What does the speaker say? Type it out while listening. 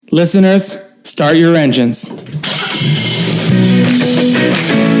Listeners, start your engines.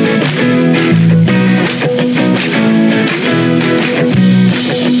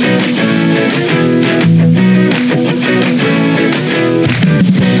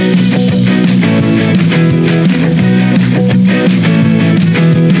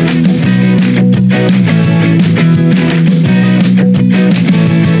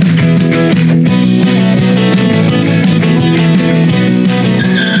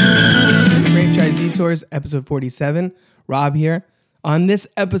 Episode 47. Rob here. On this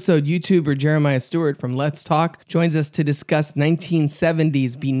episode, YouTuber Jeremiah Stewart from Let's Talk joins us to discuss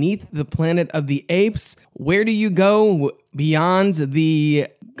 1970s Beneath the Planet of the Apes. Where do you go beyond the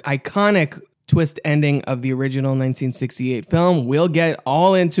iconic twist ending of the original 1968 film? We'll get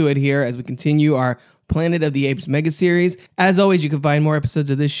all into it here as we continue our Planet of the Apes mega series. As always, you can find more episodes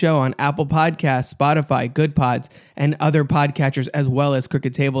of this show on Apple Podcasts, Spotify, Good Pods, and other podcatchers, as well as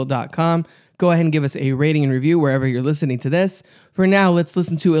crookedtable.com. Go ahead and give us a rating and review wherever you're listening to this. For now, let's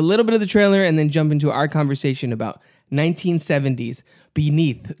listen to a little bit of the trailer and then jump into our conversation about 1970s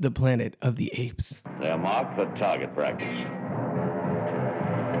Beneath the Planet of the Apes. They're marked for target practice.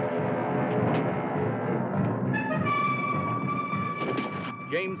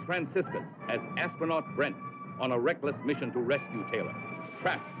 James Franciscus as astronaut Brent on a reckless mission to rescue Taylor,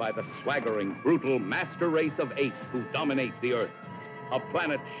 trapped by the swaggering, brutal master race of apes who dominate the Earth. A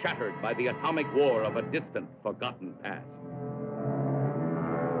planet shattered by the atomic war of a distant, forgotten past.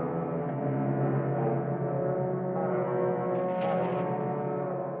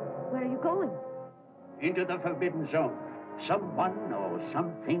 Where are you going? Into the Forbidden Zone. Someone or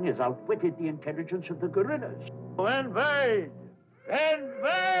something has outwitted the intelligence of the gorillas. Invade!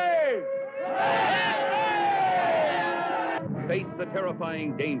 Invade! Face the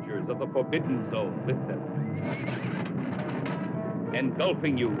terrifying dangers of the Forbidden Zone with them,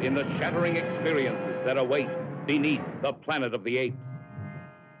 engulfing you in the shattering experiences that await beneath the Planet of the Apes.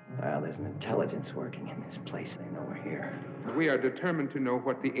 Well, there's an intelligence working in this place. They know we're here. We are determined to know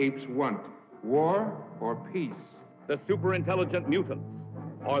what the apes want, war or peace. The superintelligent mutants,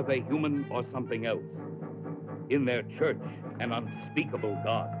 are they human or something else? In their church, an unspeakable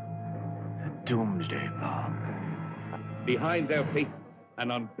God. A doomsday bomb. Behind their faces,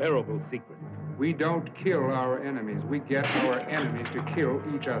 an unbearable secret. We don't kill our enemies. We get our enemies to kill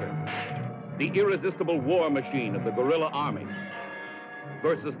each other. The irresistible war machine of the guerrilla army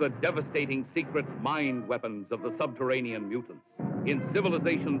versus the devastating secret mind weapons of the subterranean mutants in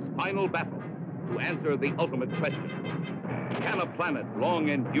civilization's final battle to answer the ultimate question. Can a planet long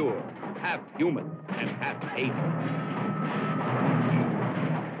endure, half human and half ape?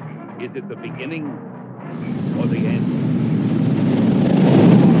 Is it the beginning or the end?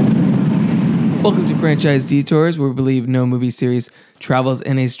 Welcome to Franchise Detours, where we believe no movie series travels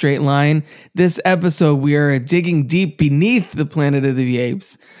in a straight line. This episode, we are digging deep beneath the Planet of the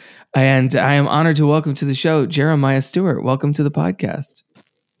Apes. And I am honored to welcome to the show Jeremiah Stewart. Welcome to the podcast.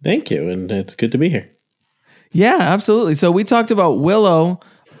 Thank you, and it's good to be here. Yeah, absolutely. So we talked about Willow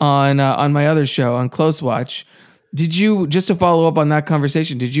on my other show, on Close Watch. Did you, just to follow up on that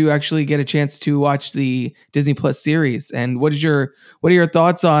conversation, did you actually get a chance to watch the Disney Plus series? And what are your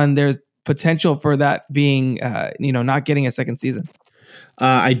thoughts on their potential for that being, not getting a second season?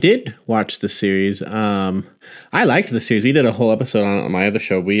 I did watch the series. I liked the series. We did a whole episode on my other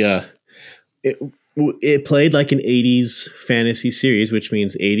show. It played like an 80s fantasy series, which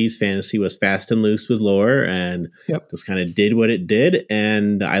means 80s fantasy was fast and loose with lore and just kind of did what it did.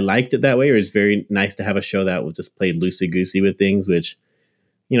 And I liked it that way. It was very nice to have a show that would just play loosey-goosey with things, which,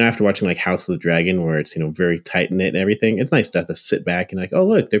 after watching like House of the Dragon, where it's, very tight-knit and everything, it's nice to have to sit back and like, oh,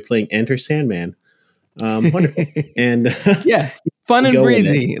 look, they're playing Enter Sandman. Wonderful. And yeah, fun and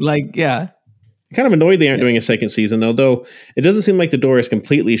breezy. Kind of annoyed they aren't doing a second season, although it doesn't seem like the door is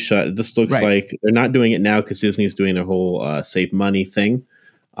completely shut. It just looks like they're not doing it now because Disney's doing their whole save money thing.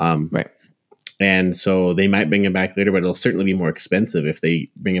 And so they might bring it back later, but it'll certainly be more expensive if they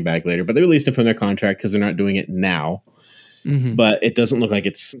bring it back later. But they released it from their contract because they're not doing it now. Mm-hmm. But it doesn't look like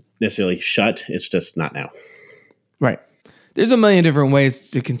it's necessarily shut. It's just not now. Right. There's a million different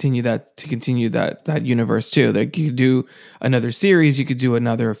ways to continue that universe too. Like you could do another series, you could do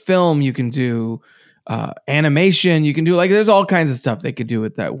another film, you can do animation, you can do there's all kinds of stuff they could do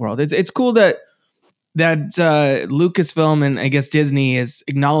with that world. It's cool that Lucasfilm and I guess Disney is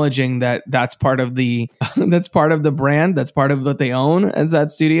acknowledging that that's part of the brand, that's part of what they own as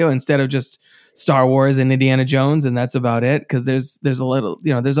that studio, instead of just Star Wars and Indiana Jones and that's about it. Because there's a little,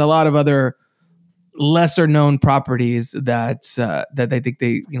 there's a lot of other lesser known properties that they think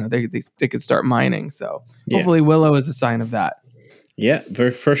they could start mining. So hopefully Willow is a sign of that. Yeah,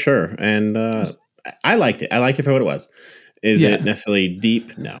 for sure. And I liked it. I liked it for what it was. Is it necessarily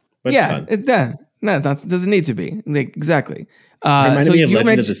deep? No, but it's fun. No, that doesn't need to be. Like, exactly. It reminded So me of you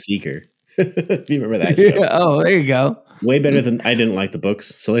Legend of the mentioned. Seeker. If you remember that show. Oh, there you go. Way better than I didn't like the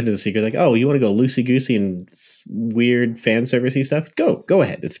books. So Legend of the Seeker, like, oh, you want to go loosey goosey and weird fan servicey stuff? Go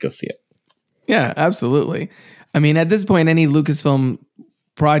ahead. Let's go see it. Yeah, absolutely. I mean, at this point, any Lucasfilm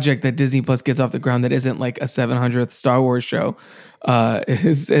project that Disney Plus gets off the ground that isn't like a 700th Star Wars show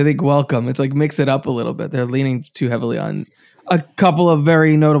is, I think, welcome. It's like mix it up a little bit. They're leaning too heavily on a couple of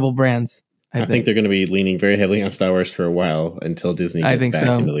very notable brands. I think they're going to be leaning very heavily on Star Wars for a while until Disney gets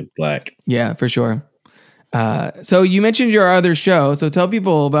back into the black. Yeah, for sure. So you mentioned your other show. So tell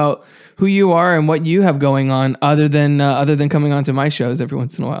people about who you are and what you have going on other than coming onto my shows every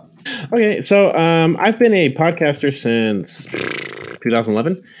once in a while. Okay, so I've been a podcaster since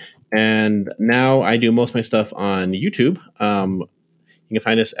 2011, and now I do most of my stuff on YouTube. You can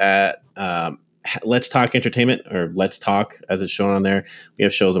find us at Let's Talk Entertainment, or Let's Talk as it's shown on there. We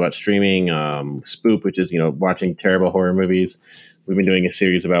have shows about streaming, Spoop, which is watching terrible horror movies. We've been doing a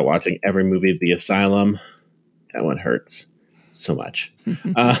series about watching every movie at the Asylum. That one hurts so much. We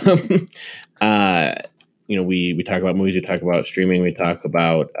talk about movies, we talk about streaming, we talk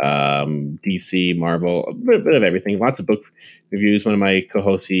about DC, Marvel, a bit of everything. Lots of book reviews. One of my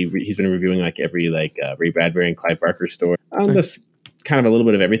co-hosts, he's been reviewing like every Ray Bradbury and Clive Barker story. This kind of a little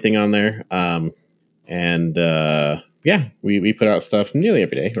bit of everything on there. We put out stuff nearly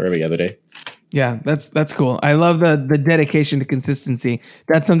every day or every other day. Yeah, that's cool. I love the dedication to consistency.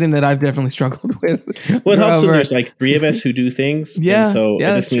 That's something that I've definitely struggled with. Well, it helps when there's like three of us who do things. Yeah. And so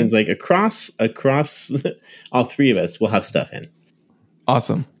yeah, it just means like across all three of us will have stuff in.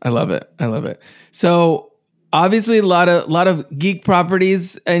 Awesome. I love it. So obviously a lot of geek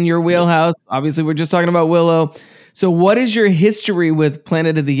properties in your wheelhouse. Obviously, we're just talking about Willow. So what is your history with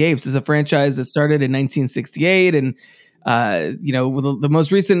Planet of the Apes? It's a franchise that started in 1968, and the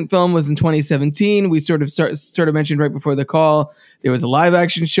most recent film was in 2017. We sort of mentioned right before the call, there was a live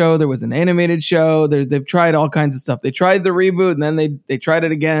action show, there was an animated show. They've tried all kinds of stuff. They tried the reboot, and then they tried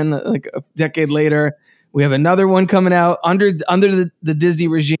it again like a decade later. We have another one coming out under the Disney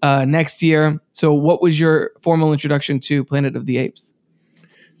regime next year. So what was your formal introduction to Planet of the Apes?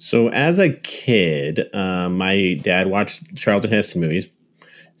 So as a kid, my dad watched Charlton Heston movies.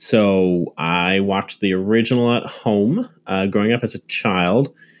 So I watched the original at home growing up as a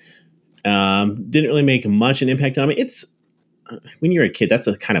child. Didn't really make much an impact on me. It's when you're a kid, that's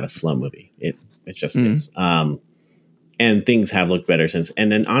a kind of a slow movie. It just is. And things have looked better since.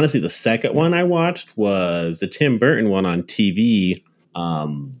 And then honestly, the second one I watched was the Tim Burton one on TV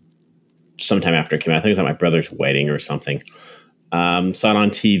sometime after it came out. I think it was at my brother's wedding or something. Saw it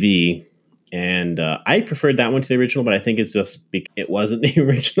on TV. And I preferred that one to the original, but I think it's just it wasn't the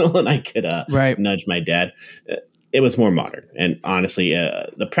original, and I could nudge my dad. It was more modern, and honestly,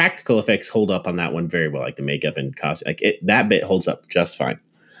 the practical effects hold up on that one very well, like the makeup and costume. That bit holds up just fine.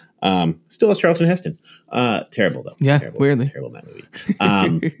 Still has Charlton Heston. Terrible though. Yeah, terrible, weirdly terrible in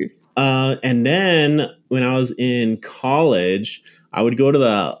that movie. And then when I was in college, I would go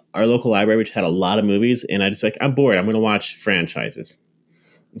to our local library, which had a lot of movies, and I just I'm bored. I'm going to watch franchises.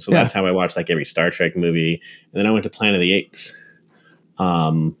 So that's how I watched like every Star Trek movie. And then I went to Planet of the Apes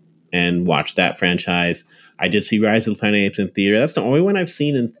and watched that franchise. I did see Rise of the Planet of the Apes in theater. That's the only one I've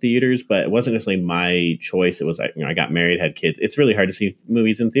seen in theaters, but it wasn't necessarily my choice. It was like, I got married, had kids. It's really hard to see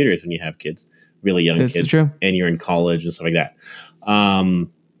movies in theaters when you have kids, really young kids, true. And you're in college and stuff like that.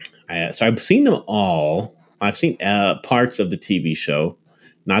 So I've seen them all. I've seen parts of the TV show,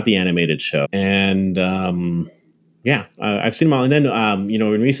 not the animated show. And I've seen them all. And then,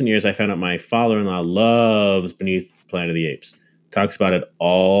 in recent years, I found out my father-in-law loves Beneath Planet of the Apes. Talks about it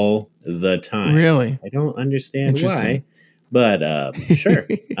all the time. Really? I don't understand why, but sure.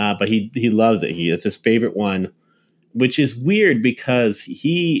 But he loves it. It's his favorite one, which is weird because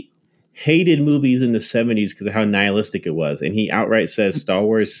he hated movies in the 70s because of how nihilistic it was. And he outright says Star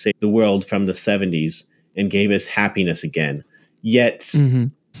Wars saved the world from the 70s and gave us happiness again. Yet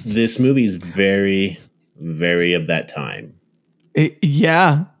this movie is very, very of that time.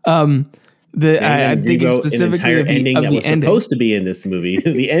 I'm thinking specifically of the ending that was supposed to be in this movie.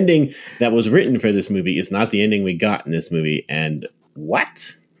 The ending that was written for this movie is not the ending we got in this movie. And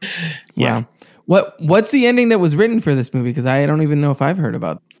what? Yeah. Wow. What's the ending that was written for this movie? Because I don't even know if I've heard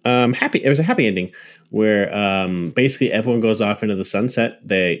about it. Happy. It was a happy ending where basically everyone goes off into the sunset.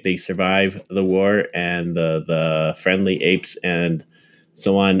 They survive the war, and the friendly apes and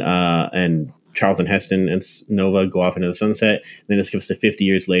so on and Charlton Heston and Nova go off into the sunset. And then it skips to 50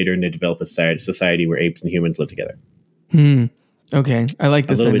 years later, and they develop a society where apes and humans live together. Okay, I like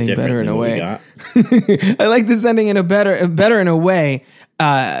this ending better in a way. I like this ending in a better in a way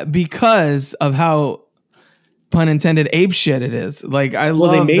because of how, pun intended, ape shit it is. Like I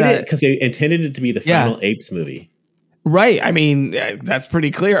love they made that, it because they intended it to be the final Apes movie. Right. I mean, that's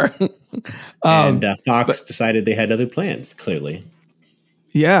pretty clear. And Fox decided they had other plans, clearly.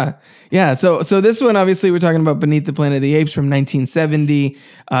 Yeah. Yeah. So this one, obviously, we're talking about Beneath the Planet of the Apes from 1970,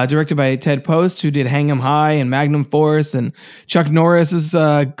 directed by Ted Post, who did Hang 'em High and Magnum Force, and Chuck Norris's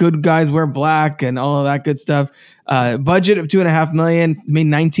Good Guys Wear Black and all of that good stuff. Budget of $2.5 million, made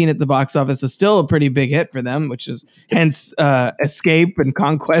 19 at the box office, so still a pretty big hit for them, which is hence Escape and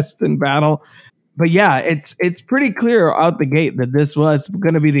Conquest and Battle. But yeah, it's pretty clear out the gate that this was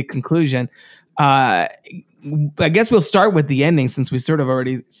going to be the conclusion. I guess we'll start with the ending since we sort of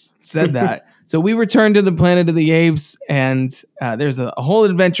already said that. So we return to the Planet of the Apes, and there's a whole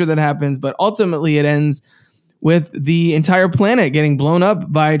adventure that happens, but ultimately it ends with the entire planet getting blown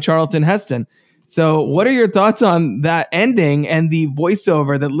up by Charlton Heston. So what are your thoughts on that ending and the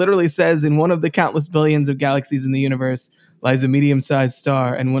voiceover that literally says, in one of the countless billions of galaxies in the universe lies a medium-sized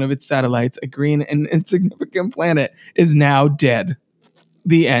star, and one of its satellites, a green and insignificant planet, is now dead.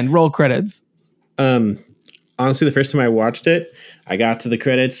 The end. Roll credits. Honestly, the first time I watched it, I got to the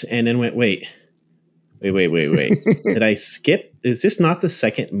credits and then went, wait. Did I skip? Is this not the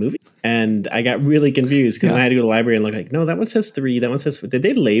second movie? And I got really confused because I had to go to the library and look like, no, that one says 3. That one says 4. Did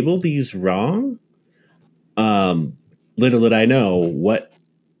they label these wrong? Little did I know what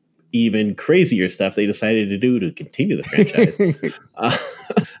even crazier stuff they decided to do to continue the franchise.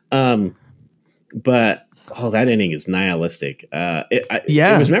 But that ending is nihilistic.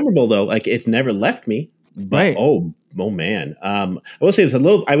 It was memorable though. Like, it's never left me. But, right. Oh man. I will say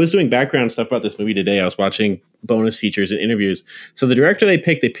I was doing background stuff about this movie today. I was watching bonus features and interviews. So the director they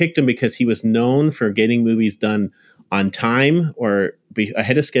picked him because he was known for getting movies done on time or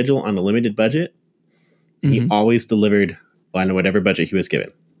ahead of schedule on a limited budget. Mm-hmm. He always delivered on whatever budget he was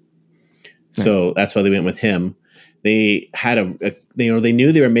given. Nice. So that's why they went with him. They had they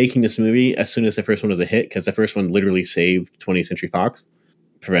knew they were making this movie as soon as the first one was a hit, because the first one literally saved 20th Century Fox,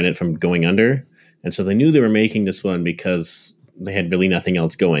 prevented it from going under. And so they knew they were making this one because they had really nothing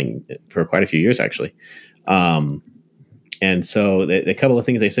else going for quite a few years, actually. And so a couple of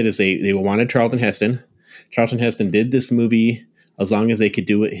things they said is they wanted Charlton Heston. Charlton Heston did this movie as long as they could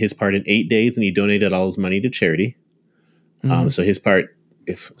do his part in 8 days, and he donated all his money to charity. Mm-hmm. So his part,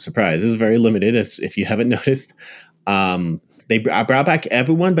 surprise, is very limited, if you haven't noticed. They brought back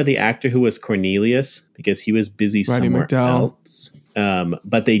everyone but the actor who was Cornelius because he was busy somewhere else.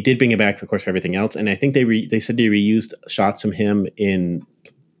 But they did bring it back, of course, for everything else. And I think they said they reused shots from him in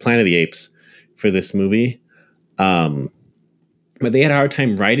Planet of the Apes for this movie. But they had a hard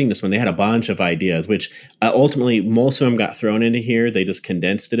time writing this one. They had a bunch of ideas, which ultimately most of them got thrown into here. They just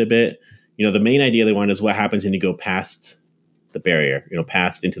condensed it a bit. The main idea they wanted is what happens when you go past the barrier,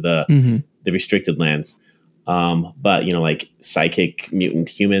 past into the restricted lands. But, like psychic mutant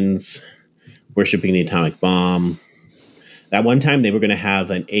humans worshiping the atomic bomb. That one time they were going to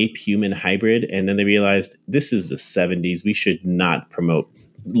have an ape-human hybrid, and then they realized this is the 70s. We should not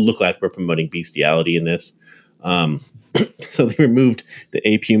look like we're promoting bestiality in this. So they removed the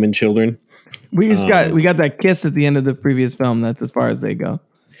ape-human children. We got that kiss at the end of the previous film. That's as far as they go.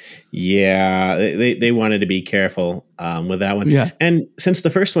 Yeah, they wanted to be careful with that one. Yeah. And since the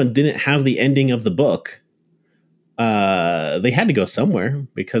first one didn't have the ending of the book, they had to go somewhere,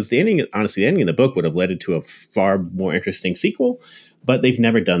 because the ending of the book would have led to a far more interesting sequel, but they've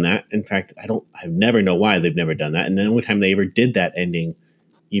never done that. In fact, I never know why they've never done that. And the only time they ever did that ending,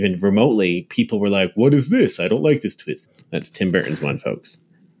 even remotely, people were like, what is this? I don't like this twist. That's Tim Burton's one, folks.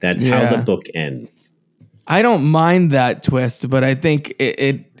 That's how the book ends. I don't mind that twist, but I think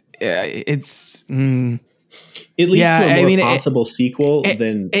it's... It leads to a more possible sequel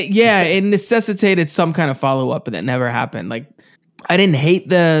than... It necessitated some kind of follow-up, but that never happened. Like, I didn't hate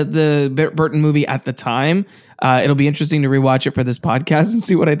the Burton movie at the time. It'll be interesting to rewatch it for this podcast and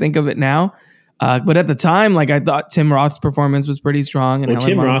see what I think of it now. But at the time, like, I thought Tim Roth's performance was pretty strong, and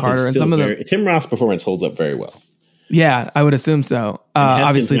Tim Roth's performance holds up very well. Yeah, I would assume so.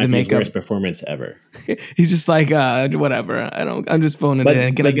 Obviously, the makeup, worst performance ever. He's just like, whatever. I'm just phoning it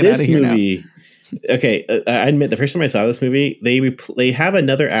in. Can I get out of here now? Okay, I admit the first time I saw this movie, they have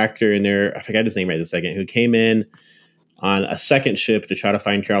another actor in there. I forgot his name right this second, who came in on a second ship to try to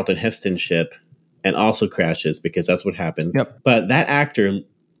find Charlton Heston's ship, and also crashes, because that's what happens. Yep. But that actor,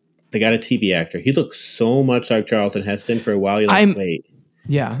 they got a TV actor. He looked so much like Charlton Heston for a while. You're like, wait.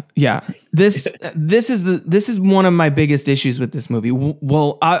 Yeah. This is one of my biggest issues with this movie.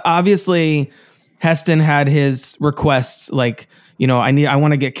 Well, obviously, Heston had his requests, like, I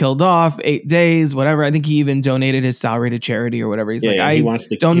want to get killed off 8 days, whatever. I think he even donated his salary to charity or whatever. He's he wanted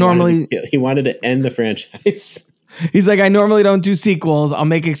to end the franchise. He's like, I normally don't do sequels. I'll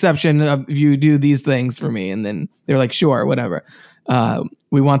make exception if you do these things for me. And then they're like, sure, whatever.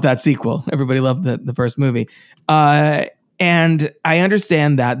 We want that sequel. Everybody loved the first movie. And I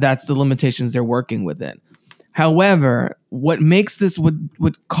understand that that's the limitations they're working within. However, what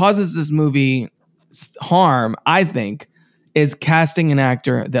causes this movie harm, I think, is casting an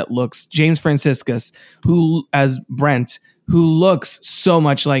actor that looks James Franciscus, who as Brent, who looks so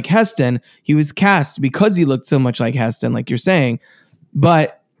much like Heston. He was cast because he looked so much like Heston, like you're saying,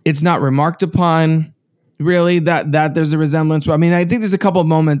 but it's not remarked upon really that there's a resemblance. I mean, I think there's a couple of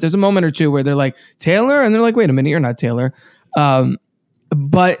moments. There's a moment or two where they're like Taylor, and they're like, wait a minute, you're not Taylor.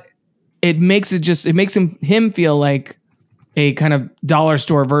 But it makes him feel like a kind of dollar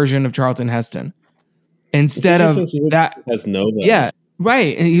store version of Charlton Heston. Instead of that, has Nova. Yeah,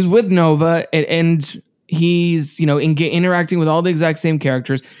 right. And he's with Nova, and he's interacting with all the exact same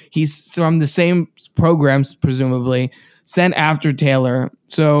characters. He's from the same programs, presumably sent after Taylor.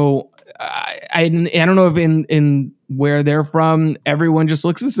 So I don't know if in where they're from, everyone just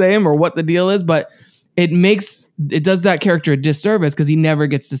looks the same or what the deal is, but it does that character a disservice because he never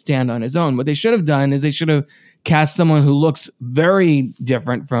gets to stand on his own. What they should have done is they should have cast someone who looks very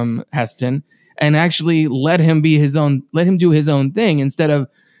different from Heston and actually let him do his own thing instead of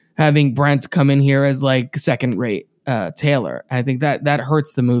having Brent come in here as like second rate Taylor. I think that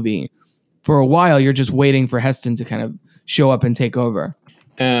hurts the movie. For a while, you're just waiting for Heston to kind of show up and take over.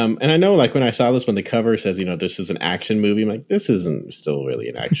 And I know, like, when I saw this, when the cover says, this is an action movie, I'm like, this isn't still really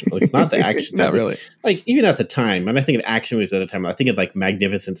an action. It's not the action. Not really. Like, even at the time, when I think of action movies at the time, I think of like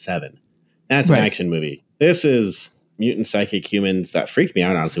Magnificent Seven. That's an action movie. This is mutant psychic humans. That freaked me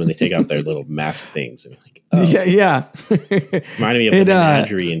out, honestly, when they take off their little mask things. I'm like, oh. Yeah. Reminded me of the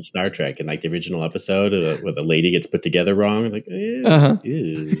menagerie in Star Trek in like the original episode where the lady gets put together wrong. Like,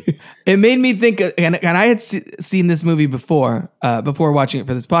 ew. It made me think, and I had seen this movie before watching it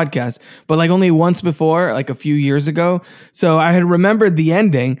for this podcast, but like only once before, like a few years ago. So I had remembered the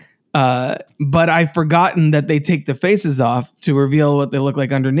ending, but I've forgotten that they take the faces off to reveal what they look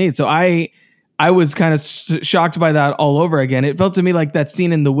like underneath. So I was kind of shocked by that all over again. It felt to me like that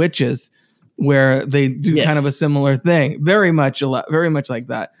scene in The Witches where they do kind of a similar thing, very much like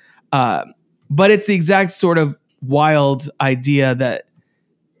that. But it's the exact sort of wild idea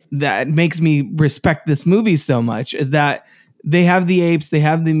that makes me respect this movie so much, is that they have the apes, they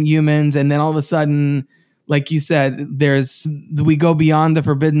have the humans, and then all of a sudden, like you said, we go beyond the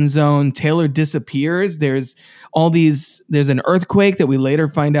forbidden zone. Taylor disappears. There's an earthquake that we later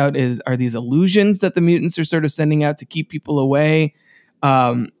find out are these illusions that the mutants are sort of sending out to keep people away.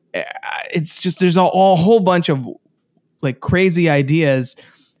 It's just, there's a whole bunch of like crazy ideas,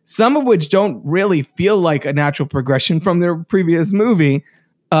 some of which don't really feel like a natural progression from their previous movie.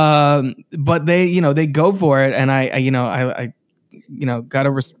 But they go for it. And I got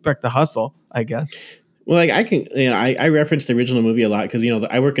to respect the hustle, I guess. Well, like I reference the original movie a lot because,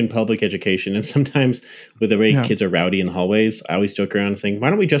 I work in public education, and sometimes with the way kids are rowdy in the hallways, I always joke around saying, why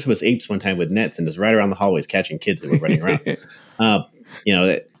don't we dress up as apes one time with nets and just ride around the hallways catching kids that were running around?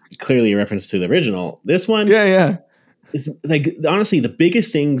 That clearly a reference to the original. This one, it's like, honestly, the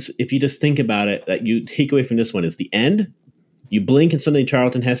biggest things, if you just think about it, that you take away from this one is the end. You blink and suddenly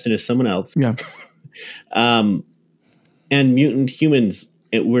Charlton Heston is someone else. Yeah. And mutant humans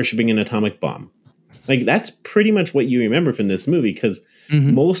worshipping an atomic bomb. Like, that's pretty much what you remember from this movie, because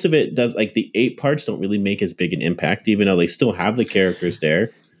most of it does, like, the ape parts don't really make as big an impact, even though they still have the characters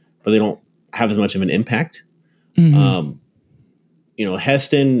there, but they don't have as much of an impact.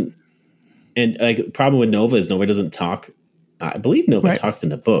 Heston, and like, the problem with Nova is Nova doesn't talk. I believe Nova talked in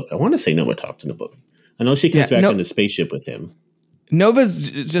the book. I want to say Nova talked in the book. I know she comes back on the spaceship with him. Nova's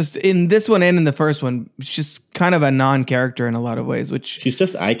just, in this one and in the first one, she's kind of a non-character in a lot of ways, which she's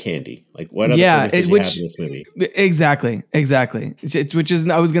just eye candy. Like, what other purpose does she have in this movie? Exactly. Which is,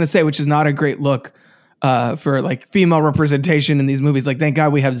 I was going to say, which is not a great look for like female representation in these movies. Like, thank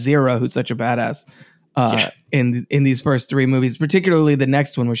God we have Zira, who's such a badass in these first three movies, particularly the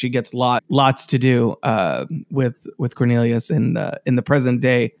next one where she gets lots to do with Cornelius in the present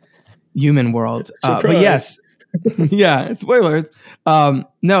day human world. But yes. Yeah, spoilers.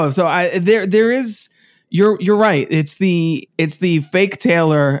 No, so there is, you're right. It's the fake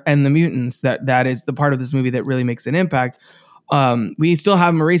Taylor and the mutants that is the part of this movie that really makes an impact. We still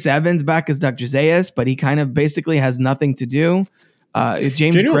have Maurice Evans back as Dr. Zaius, but he kind of basically has nothing to do.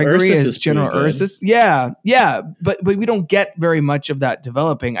 James General Gregory Ursus is General Ursus. Yeah, but we don't get very much of that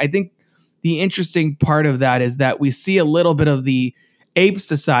developing. I think the interesting part of that is that we see a little bit of the ape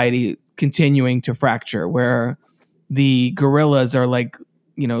society continuing to fracture, where the gorillas are like,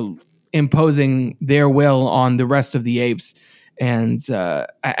 imposing their will on the rest of the apes. And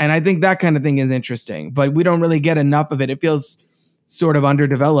I think that kind of thing is interesting, but we don't really get enough of it. It feels sort of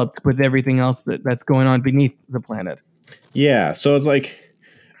underdeveloped with everything else that's going on beneath the planet. Yeah, so it's like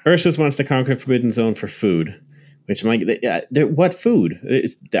Ursus wants to conquer Forbidden Zone for food, which I'm like, what food?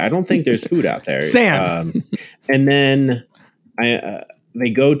 I don't think there's food out there. Sand. And then they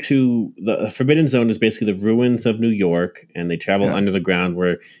go to the Forbidden Zone is basically the ruins of New York, and they travel under the ground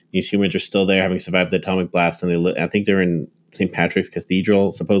where these humans are still there, having survived the atomic blast, and I think they're in St. Patrick's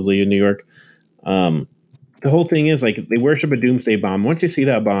Cathedral, supposedly in New York. The whole thing is like they worship a doomsday bomb. Once you see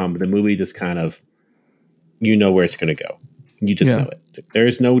that bomb, the movie just kind of, where it's going to go. You just know it. There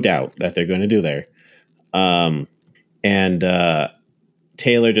is no doubt that they're going to do there. And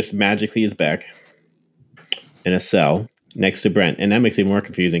Taylor just magically is back in a cell next to Brent. And that makes it more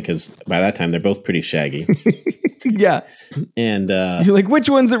confusing because by that time, they're both pretty shaggy. Yeah. And you're like, which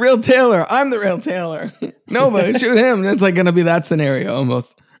one's the real Taylor? I'm the real Taylor. Nova, shoot him. It's like going to be that scenario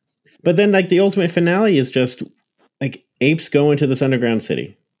almost. But then like the ultimate finale is just like apes go into this underground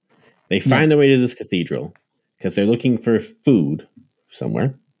city. They find their way to this cathedral because they're looking for food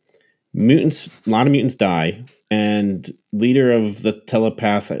somewhere. A lot of mutants die. And leader of the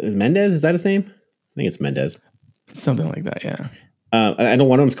telepath, Mendez, is that his name? I think it's Mendez. Something like that, yeah. I know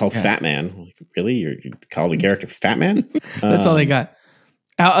one of them's called Fat Man. Like, really? You call the character Fat Man? That's all they got.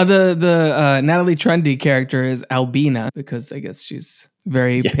 The Natalie Trundy character is Albina because I guess she's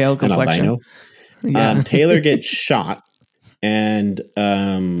very pale complexion. Yeah. Taylor gets shot and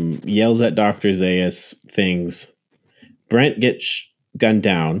yells at Dr. Zaius things. Brent gets gunned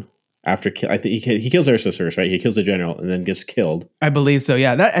down after I think he kills Ursus first, right? He kills the general and then gets killed. I believe so.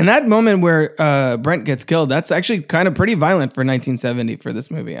 Yeah, that moment where Brent gets killed, that's actually kind of pretty violent for 1970 for this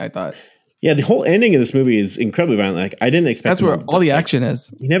movie, I thought. Yeah, the whole ending of this movie is incredibly violent. Like I didn't expect that's where all the action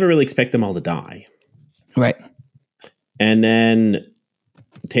is. You never really expect them all to die, right? And then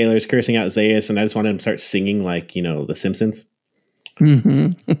Taylor's cursing out Zaius, and I just wanted him to start singing like The Simpsons.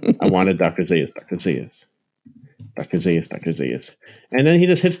 Mm-hmm. I wanted Dr. Zaius, Dr. Zaius. Dr. Zaius, Dr. Zaius. And then he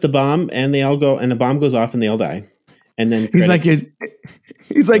just hits the bomb and they all go, and the bomb goes off and they all die. And then he's like,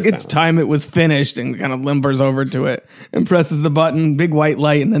 it's time it was finished, and kind of limbers over to it and presses the button, big white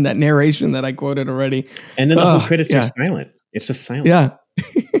light. And then that narration that I quoted already. And then the whole credits are silent. It's just silent. Yeah.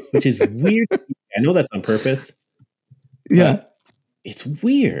 Which is weird. I know that's on purpose. Yeah. It's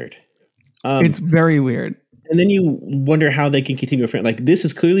weird. It's very weird. And then you wonder how they can continue a franchise. Like this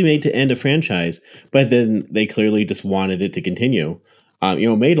is clearly made to end a franchise, but then they clearly just wanted it to continue.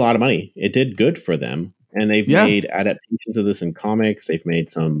 Made a lot of money. It did good for them, and they've made adaptations of this in comics. They've made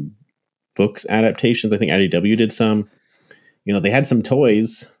some books adaptations. I think IDW did some. They had some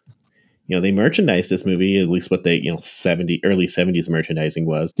toys. They merchandised this movie, at least what they early 70s merchandising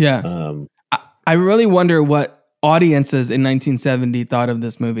was. Yeah. I really wonder what audiences in 1970 thought of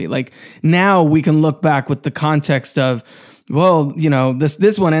this movie. Like now we can look back with the context of, well,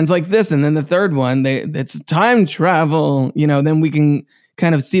 this one ends like this, and then the third one, it's time travel. Then we can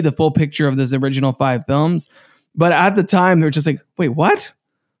kind of see the full picture of those original 5 films. But at the time, they're just like, wait, what?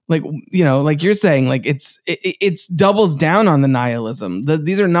 Like like you're saying, like it's doubles down on the nihilism.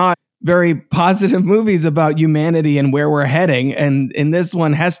 These are not very positive movies about humanity and where we're heading. And in this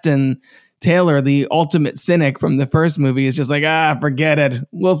one, Heston Taylor, the ultimate cynic from the first movie, is just like, forget it.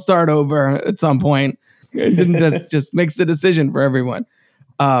 We'll start over at some point. It didn't just makes the decision for everyone.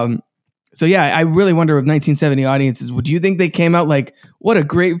 So yeah, I really wonder if 1970 audiences, do you think they came out like, what a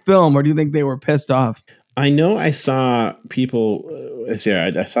great film, or do you think they were pissed off? I know I saw people, I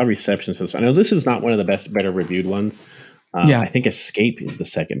saw receptions for this. I know this is not one of the better reviewed ones. I think Escape is the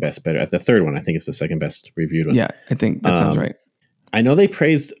second best better. The third one, I think, is the second best reviewed one. Yeah, I think that sounds right. I know they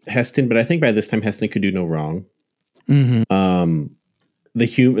praised Heston, but I think by this time Heston could do no wrong. Mm-hmm. The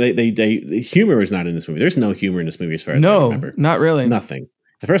humor is not in this movie. There's no humor in this movie as far as I remember. Not really. Nothing.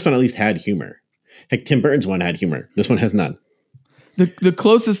 The first one at least had humor. Heck, Tim Burton's one had humor. This one has none. The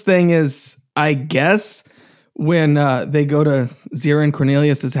closest thing is, I guess, when they go to Zira and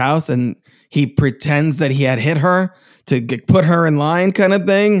Cornelius's house and he pretends that he had hit her to put her in line, kind of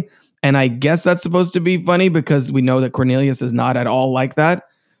thing. And I guess that's supposed to be funny because we know that Cornelius is not at all like that.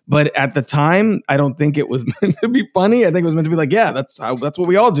 But at the time, I don't think it was meant to be funny. I think it was meant to be like, yeah, that's what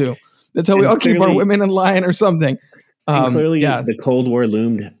we all do. That's how we all keep our women in line or something. Clearly, the Cold War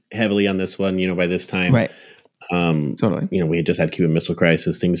loomed heavily on this one, by this time. Right. Totally. We had just had Cuban Missile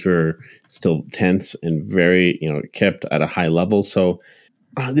Crisis. Things were still tense and very, kept at a high level. So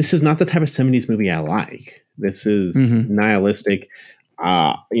this is not the type of 70s movie I like. This is nihilistic.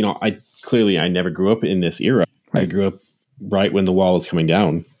 I never grew up in this era. I grew up right when the wall was coming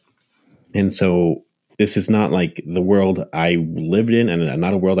down. And so this is not like the world I lived in, and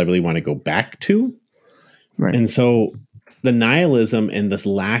not a world I really want to go back to. Right. And so the nihilism and this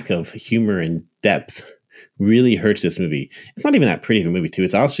lack of humor and depth really hurts this movie. It's not even that pretty of a movie, too.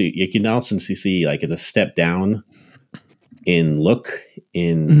 It's actually, you can also see like it's a step down in look,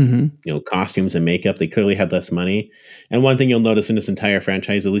 in costumes and makeup. They clearly had less money. And one thing you'll notice in this entire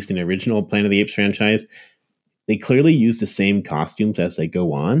franchise, at least in the original Planet of the Apes franchise, they clearly use the same costumes as they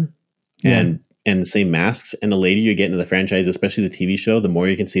go on, and the same masks. And the later you get into the franchise, especially the TV show, the more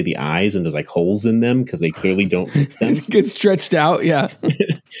you can see the eyes, and there's like holes in them because they clearly don't fix them. Get stretched out, yeah.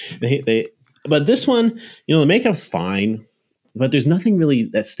 But this one, the makeup's fine, but there's nothing really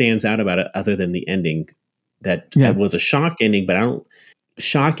that stands out about it other than the ending. That was a shock ending, but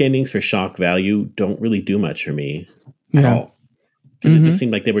shock endings for shock value don't really do much for me at all. Because it just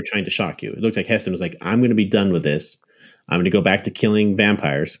seemed like they were trying to shock you. It looked like Heston was like, I'm going to be done with this. I'm going to go back to killing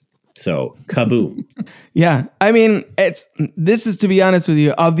vampires. So, kaboom. Yeah. I mean, this is, to be honest with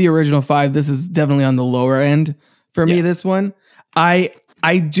you, of the original 5, this is definitely on the lower end for me, this one. I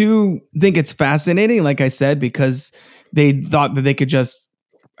do think it's fascinating, like I said, because they thought that they could just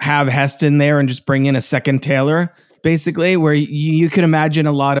have Heston there and just bring in a second Taylor, basically, where you could imagine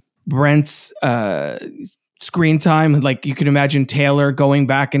a lot of Brent's screen time. Like you could imagine Taylor going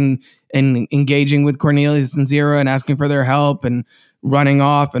back and engaging with Cornelius and Zira and asking for their help and running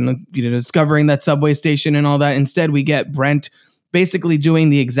off and discovering that subway station and all that. Instead, we get Brent basically doing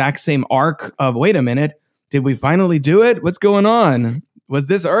the exact same arc of, wait a minute, did we finally do it? What's going on? Was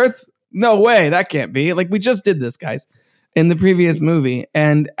this Earth? No way, that can't be. Like, we just did this, guys, in the previous movie.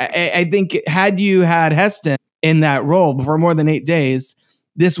 And I think had you had Heston in that role for more than 8 days,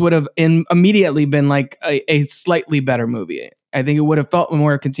 this would have immediately been like a slightly better movie. I think it would have felt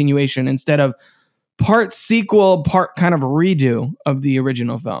more a continuation instead of part sequel, part kind of redo of the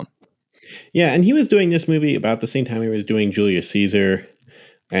original film. Yeah, and he was doing this movie about the same time he was doing Julius Caesar,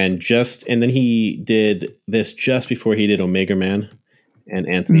 and then he did this just before he did Omega Man and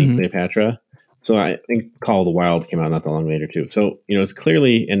Anthony and Cleopatra. So I think Call of the Wild came out not that long later too. So it's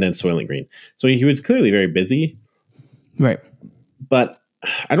clearly, and then Soylent Green. So he was clearly very busy, right? But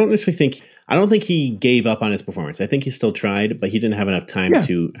I don't think he gave up on his performance. I think he still tried, but he didn't have enough time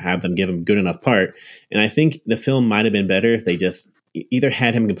to have them give him good enough part. And I think the film might have been better if they just either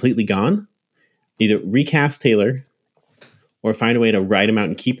had him completely gone, either recast Taylor, or find a way to write him out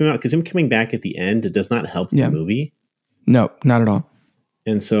and keep him out. Because him coming back at the end, it does not help the movie. No, not at all.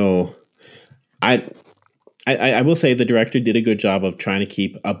 And so I will say the director did a good job of trying to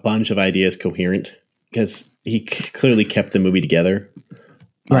keep a bunch of ideas coherent, because he clearly kept the movie together.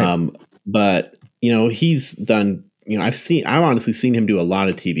 Right. But he's done, I've honestly seen him do a lot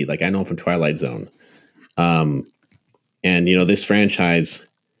of TV. Like I know him from Twilight Zone. And this franchise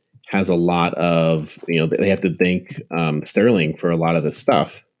has a lot of, they have to thank Sterling for a lot of this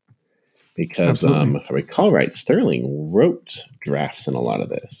stuff, because if I recall right, Sterling wrote drafts in a lot of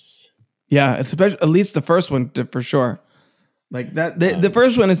this. Yeah, especially at least the first one for sure. Like that, the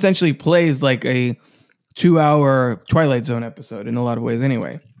first one essentially plays like a 2-hour Twilight Zone episode in a lot of ways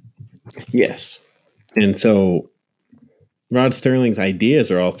anyway. Yes. And so Rod Sterling's ideas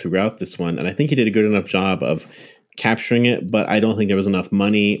are all throughout this one, and I think he did a good enough job of capturing it, but I don't think there was enough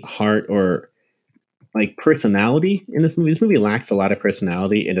money, heart, or like personality in this movie. This movie lacks a lot of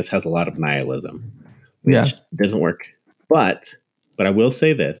personality and just has a lot of nihilism, which doesn't work. But I will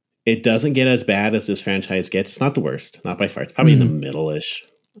say this. It doesn't get as bad as this franchise gets. It's not the worst, not by far. It's probably in the middle-ish.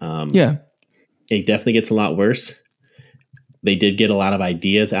 It definitely gets a lot worse. They did get a lot of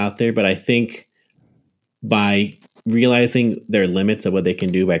ideas out there, but I think by realizing their limits of what they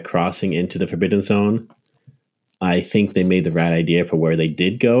can do by crossing into the Forbidden Zone, I think they made the right idea for where they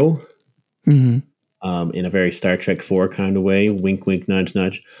did go, in a very Star Trek 4 kind of way. Wink, wink, nudge,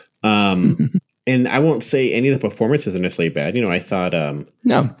 nudge. And I won't say any of the performances are necessarily bad. I thought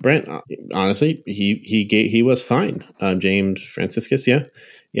Brent, honestly, he was fine. James Franciscus,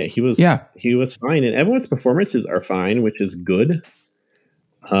 he was fine, and everyone's performances are fine, which is good.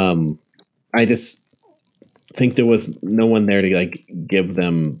 I just think there was no one there to like give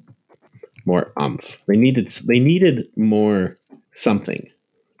them more oomph. They needed more something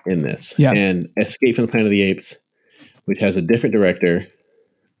in this. Yeah. And Escape from the Planet of the Apes, which has a different director,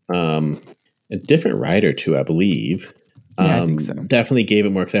 a different writer too, I believe. I think so. Definitely gave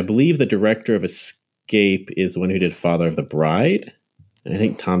it more, because I believe the director of Escape is the one who did Father of the Bride. I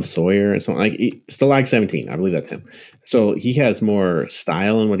think Tom Sawyer or something like Stalag 17. I believe that's him. So he has more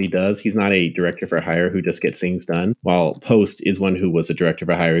style in what he does. He's not a director for hire who just gets things done, while Post is one who was a director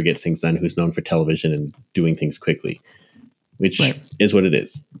for hire who gets things done, who's known for television and doing things quickly, which is what it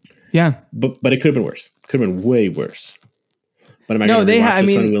is. Yeah. But it could have been worse. Could have been way worse. But am I going to watch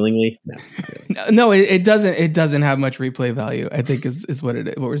this one willingly? No. No, it doesn't. It doesn't have much replay value, I think is what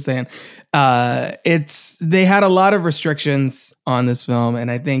we're saying. They had a lot of restrictions on this film,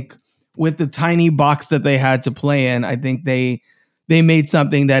 and I think with the tiny box that they had to play in, I think they made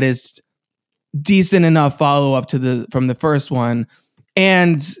something that is decent enough follow up from the first one.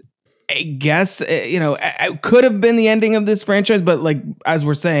 And I guess it could have been the ending of this franchise, but like as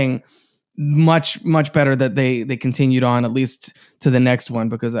we're saying, much better that they continued on at least to the next one,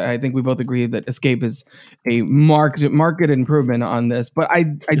 because I think we both agree that Escape is a marked improvement on this. But I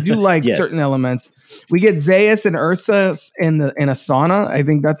do like certain elements. We get Zaius and Ursa in a sauna. I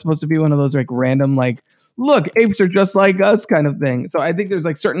think that's supposed to be one of those like random like, look, apes are just like us kind of thing. So I think there's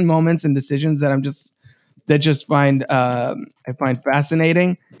like certain moments and decisions that I find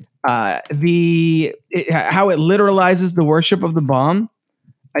fascinating. How it literalizes the worship of the bomb,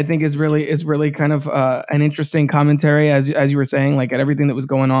 I think is really kind of an interesting commentary, as you were saying, like at everything that was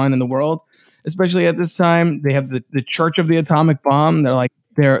going on in the world, especially at this time. They have the Church of the Atomic Bomb. They're like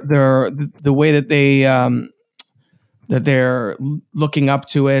they're the way that they're looking up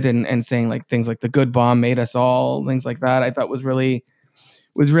to it and saying like things like the good bomb made us all, things like that. I thought was really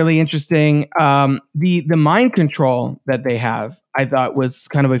interesting. The mind control that they have, I thought was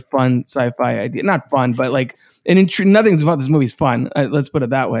kind of a fun sci-fi idea. Not fun, but like nothing's about this movie's fun. Let's put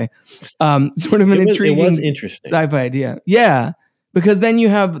it that way. Sort of intriguing. It was interesting sci-fi idea. Yeah, because then you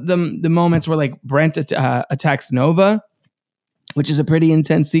have the moments where like Brent attacks Nova, which is a pretty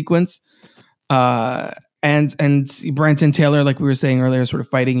intense sequence. And Brent and Taylor, like we were saying earlier, sort of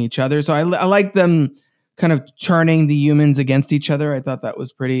fighting each other. So I like them kind of turning the humans against each other. I thought that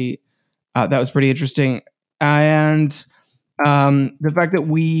was pretty interesting. And the fact that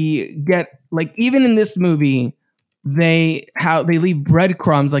we get like, even in this movie, they leave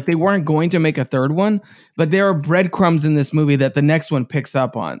breadcrumbs. Like they weren't going to make a third one, but there are breadcrumbs in this movie that the next one picks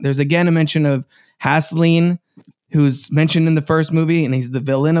up on. There's again a mention of Haseline, who's mentioned in the first movie, and he's the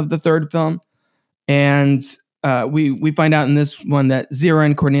villain of the third film. And we find out in this one that Zira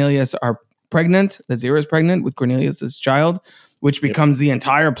and Cornelius are pregnant, that Zira is pregnant with Cornelius's child, which becomes the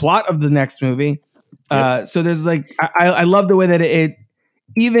entire plot of the next movie. So there's like, I love the way that it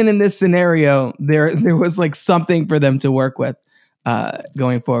even in this scenario, there was like something for them to work with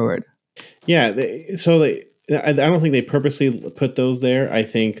going forward. Yeah. I don't think they purposely put those there. I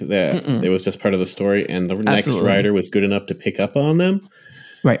think that it was just part of the story, and the next writer was good enough to pick up on them.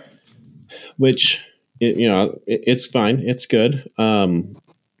 Right. Which, it's fine. It's good.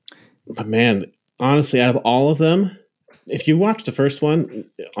 But man, honestly, out of all of them, if you watch the first one,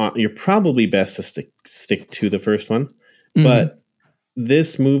 you're probably best to stick to the first one. Mm-hmm. But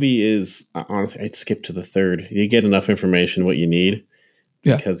this movie is, honestly, I'd skip to the third. You get enough information, what you need.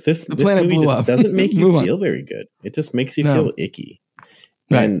 Yeah. Because this movie just doesn't make you feel very good. It just makes you feel icky.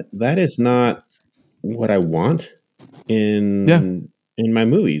 Right. And that is not what I want in my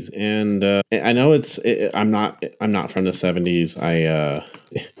movies. And I know I'm not from the 70s.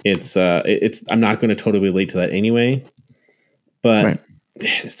 I'm not going to totally relate to that anyway. But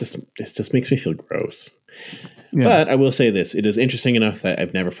it just makes me feel gross. Yeah. But I will say this: it is interesting enough that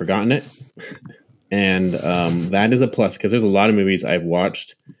I've never forgotten it, and that is a plus, because there's a lot of movies I've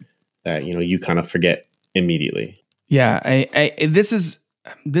watched that you kind of forget immediately. Yeah, this is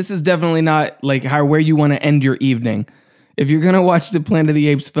definitely not like where you want to end your evening. If you're gonna watch the Planet of the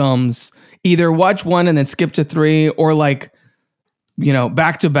Apes films, either watch one and then skip to 3, or like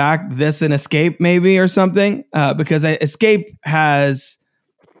back to back this and Escape maybe or something, because Escape has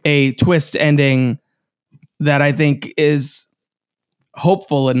a twist ending that I think is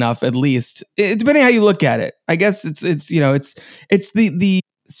hopeful enough, at least depending how you look at it. I guess it's the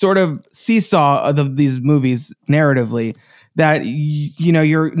sort of seesaw of these movies narratively, that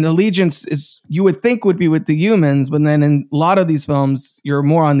your allegiance is, you would think, would be with the humans, but then in a lot of these films you're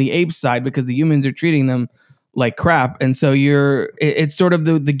more on the ape side because the humans are treating them like crap. And so it's sort of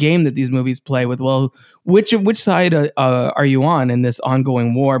the game that these movies play with. Well, which side are you on in this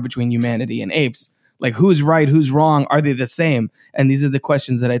ongoing war between humanity and apes? Like, who's right, who's wrong? Are they the same? And these are the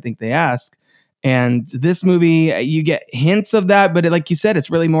questions that I think they ask. And this movie, you get hints of that, but like you said, it's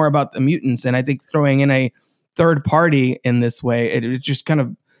really more about the mutants. And I think throwing in a third party in this way, it just kind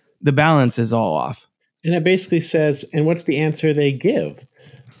of, the balance is all off. And it basically says, and what's the answer they give?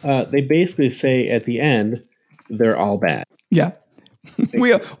 They basically say at the end, they're all bad. Yeah.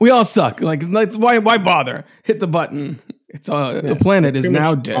 We all suck. Like, why bother? Hit the button. It's the planet is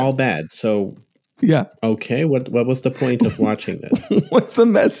now dead. All bad. So yeah. Okay. What was the point of watching this? What's the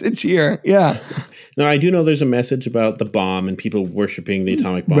message here? Yeah. Now I do know there's a message about the bomb and people worshiping the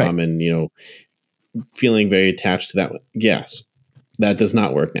atomic bomb and feeling very attached to that. Yes, that does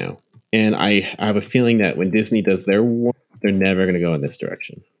not work now. And I have a feeling that when Disney does their war, they're never going to go in this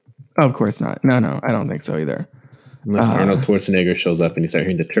direction. Of course not. No, I don't think so either. Unless Arnold Schwarzenegger shows up and you start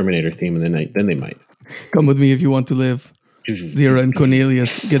hearing the Terminator theme, and then they might. Come with me if you want to live. Zero and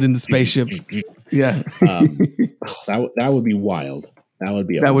Cornelius get in the spaceship. Yeah. That would be wild. That would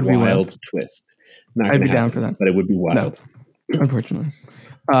be a wild twist. Not I'd be down for that. But it would be wild. No, unfortunately.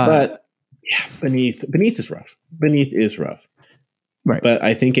 But yeah, Beneath is rough. Beneath is rough. Right. But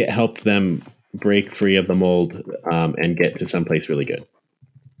I think it helped them break free of the mold and get to someplace really good.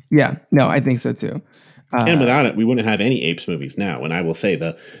 Yeah. No, I think so too. And without it, we wouldn't have any Apes movies now. And I will say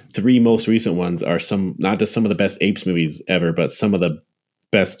the 3 most recent ones are not just some of the best Apes movies ever, but some of the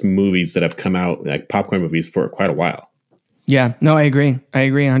best movies that have come out, like popcorn movies, for quite a while. Yeah, no, I agree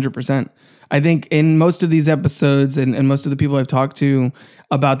 100%. I think in most of these episodes and most of the people I've talked to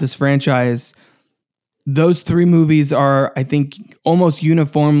about this franchise, those 3 movies are, I think, almost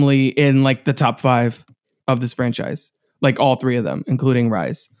uniformly in like the top 5 of this franchise. Like all 3 of them, including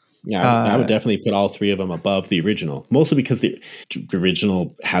Rise. Yeah, I would definitely put all 3 of them above the original, mostly because the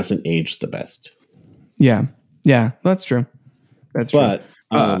original hasn't aged the best. Yeah, that's true. But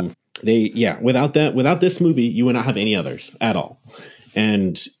without this movie, you would not have any others at all.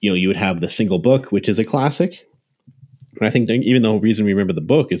 And you would have the single book, which is a classic. And I think even the reason we remember the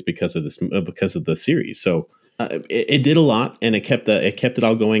book is because of the series. So it did a lot, and it kept it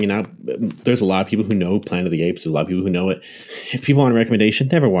all going. And now there's a lot of people who know Planet of the Apes. There's a lot of people who know it. If people want a recommendation,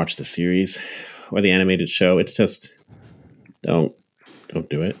 never watch the series or the animated show. It's just don't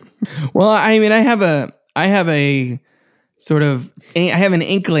do it. Well, I mean, I have an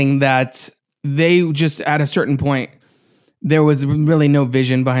inkling that they just at a certain point there was really no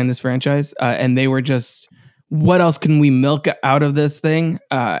vision behind this franchise, and they were just, what else can we milk out of this thing?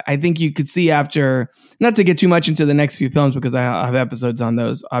 I think you could see after, not to get too much into the next few films because I have episodes on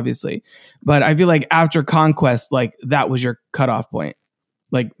those, obviously, but I feel like after Conquest, like that was your cutoff point.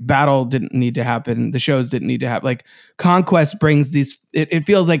 Like Battle didn't need to happen. The shows didn't need to happen. Like Conquest brings these, it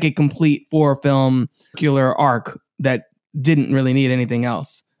feels like a complete 4-film circular arc that didn't really need anything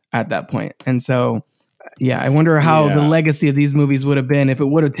else at that point. And so, yeah, I wonder how the legacy of these movies would have been if it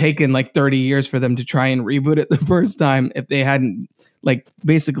would have taken like 30 years for them to try and reboot it the first time, if they hadn't like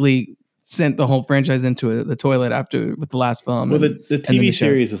basically sent the whole franchise into the toilet with the last film. Well, the TV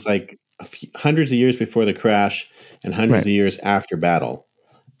series is like hundreds of years before the crash and hundreds of years after Battle.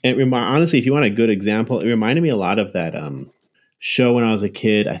 Honestly, if you want a good example, it reminded me a lot of that show when I was a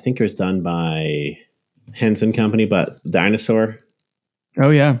kid. I think it was done by Henson Company, but Dinosaur. Oh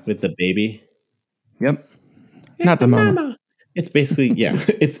yeah, with the baby. Yep. Not the mama. It's basically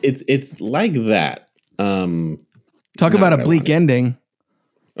it's like that. Talk about a bleak ending.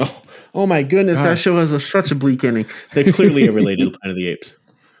 Oh my goodness, that show has such a bleak ending. They clearly are related to Planet of the Apes.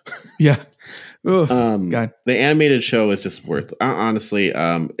 Yeah. God. The animated show is just honestly.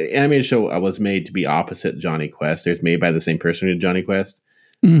 The animated show was made to be opposite Johnny Quest. It was made by the same person who did Johnny Quest.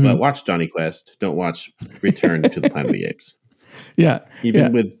 Mm-hmm. But watch Johnny Quest. Don't watch Return to the Planet of the Apes. Yeah.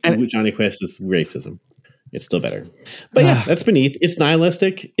 Even with Johnny Quest's racism, it's still better. But yeah, that's Beneath. It's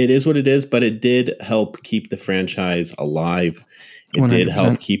nihilistic. It is what it is, but it did help keep the franchise alive. It 100%. Did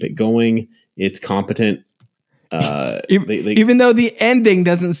help keep it going. It's competent. Even though the ending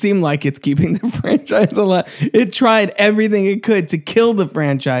doesn't seem like it's keeping the franchise alive, it tried everything it could to kill the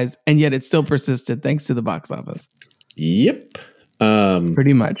franchise, and yet it still persisted thanks to the box office. Yep.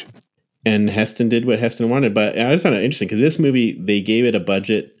 Pretty much. And Heston did what Heston wanted, but I just found it interesting because this movie, they gave it a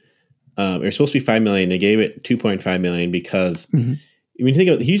budget. It was supposed to be $5 million. They gave it $2.5 million because when you think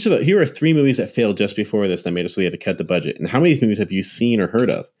about it, here are 3 movies that failed just before this that made us so they had to cut the budget. And how many of these movies have you seen or heard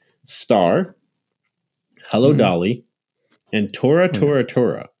of? Star, Hello Dolly, and Tora Tora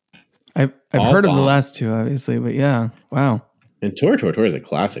Tora. I've heard of the last 2, obviously, but yeah, wow. And Tora Tora Tora is a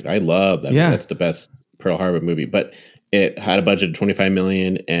classic. I love that. Yeah. That's the best Pearl Harbor movie, but it had a budget of $25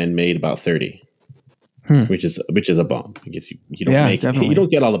 million and made about 30, which is a bomb. I guess you don't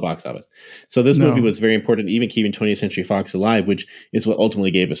get all the box office. So this movie was very important, even keeping 20th Century Fox alive, which is what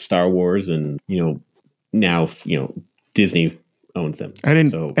ultimately gave us Star Wars, and now Disney owns them. I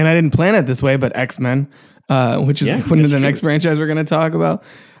didn't plan it this way, but X-Men, which is one of the next franchise we're going to talk about.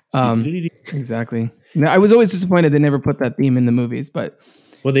 Exactly. Now, I was always disappointed they never put that theme in the movies, but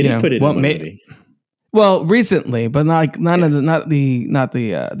they didn't put it in the movie. Well, recently, but not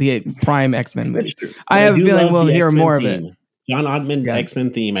the Prime X-Men movies. I But have a do feeling love we'll the hear X-Men more of theme. it. John Ottman's Yeah.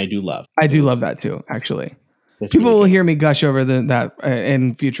 X-Men theme, I do love. I do love that too, actually. It's People really will good. hear me gush over that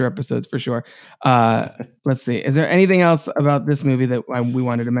in future episodes for sure. Let's see. Is there anything else about this movie that we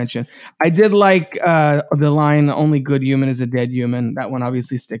wanted to mention? I did like the line, "Only good human is a dead human." That one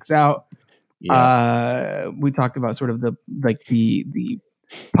obviously sticks out. Yeah. We talked about sort of the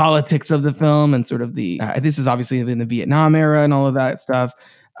politics of the film and sort of this is obviously in the Vietnam era and all of that stuff.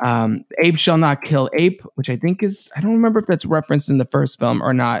 Ape shall not kill ape, which I think I don't remember if that's referenced in the first film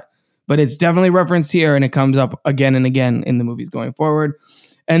or not, but it's definitely referenced here, and it comes up again and again in the movies going forward.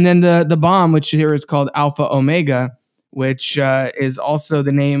 And then the bomb, which here is called Alpha Omega, which is also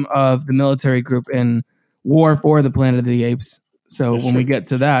the name of the military group in War for the Planet of the Apes. So when we get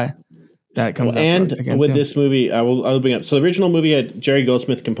to that comes up and again with too. this movie, I'll bring up. So the original movie had Jerry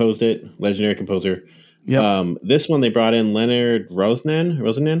Goldsmith composed it, legendary composer. Yep. This one they brought in Leonard Rosenman,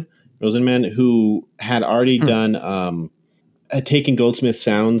 who had already done had taken Goldsmith's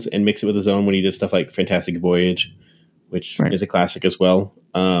sounds and mixed it with his own when he did stuff like Fantastic Voyage, which is a classic as well.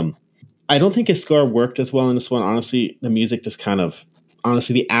 I don't think his score worked as well in this one. Honestly, the music just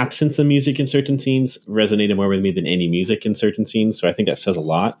the absence of music in certain scenes resonated more with me than any music in certain scenes. So I think that says a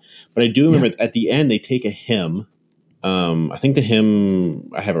lot. But I do remember at the end, they take a hymn. I think the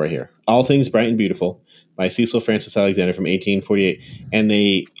hymn, I have it right here. All Things Bright and Beautiful by Cecil Francis Alexander from 1848. And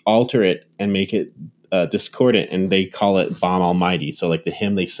they alter it and make it discordant, and they call it Bomb Almighty. So like the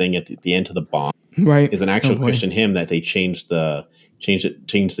hymn they sing at the end of the bomb is an actual Christian hymn that they changed the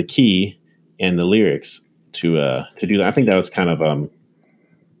key and the lyrics to do that. I think that was kind of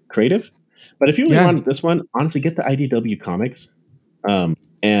creative. But if you really wanted this one, honestly, get the IDW comics.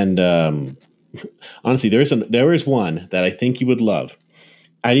 Honestly, there is one that I think you would love.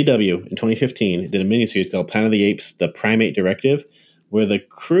 IDW in 2015 did a miniseries called Planet of the Apes: The Primate Directive, where the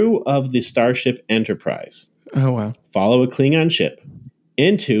crew of the Starship Enterprise follow a Klingon ship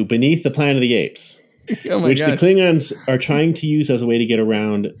into beneath the Planet of the Apes, which the Klingons are trying to use as a way to get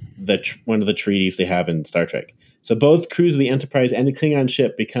around one of the treaties they have in Star Trek. So both crews of the Enterprise and the Klingon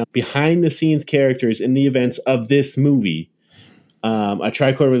ship become behind-the-scenes characters in the events of this movie. A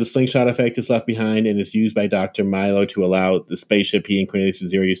tricorder with a slingshot effect is left behind and is used by Dr. Milo to allow the spaceship he and Cornelius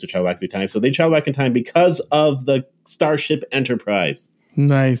Zero used to travel back through time. So they travel back in time because of the Starship Enterprise.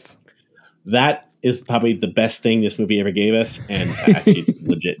 Nice. That is probably the best thing this movie ever gave us, and actually it's a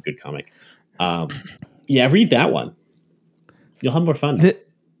legit good comic. Read that one. You'll have more fun.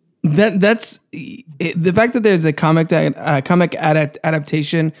 That's the fact that there's a comic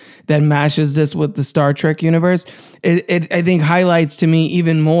adaptation that mashes this with the Star Trek universe. It I think highlights to me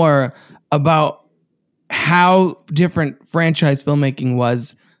even more about how different franchise filmmaking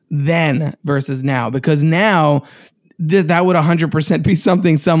was then versus now, because now that would 100% be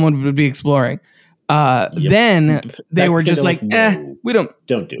something someone would be exploring. Then they were just like, no, we don't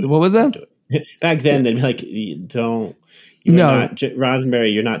do it. What was that? Back then, they'd be like, don't.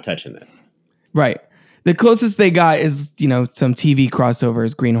 Roddenberry, you're not touching this. Right. The closest they got is, some TV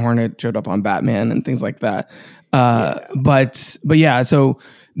crossovers. Green Hornet showed up on Batman and things like that. But yeah, so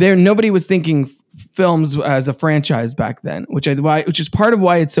nobody was thinking films as a franchise back then, which is part of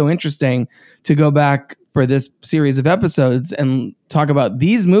why it's so interesting to go back for this series of episodes and talk about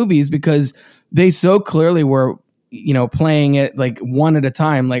these movies, because they so clearly were, playing it like one at a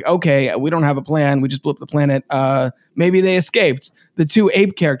time. Like, okay, we don't have a plan. We just blew up the planet. Maybe they escaped the two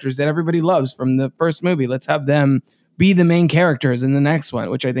ape characters that everybody loves from the first movie. Let's have them be the main characters in the next one,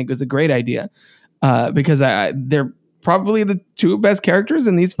 which I think was a great idea. Because they're probably the two best characters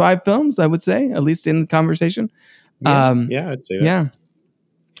in these 5 films, I would say, at least in the conversation. I'd say that. Yeah.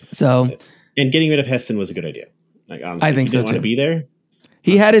 So, and getting rid of Heston was a good idea. Like, honestly, I think so too. Want to be there.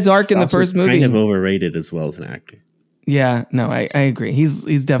 He had his arc in the first movie. Kind of overrated as well as an actor. Yeah, no, I agree.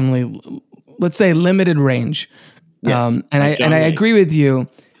 He's definitely, let's say, limited range. Yes. And I agree with you.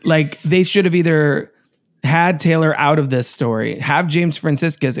 Like, they should have either had Taylor out of this story, have James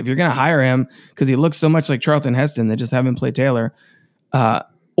Franciscus, if you're going to hire him, because he looks so much like Charlton Heston, then just have him play Taylor,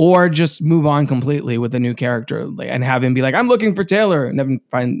 or just move on completely with a new character, and have him be like, I'm looking for Taylor,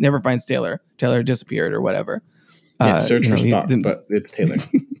 never finds Taylor. Taylor disappeared or whatever. Search for Spock, but it's Taylor.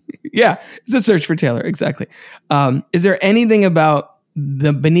 Yeah, it's a search for Taylor, exactly. Is there anything about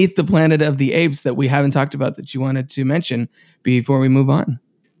the Beneath the Planet of the Apes that we haven't talked about that you wanted to mention before we move on?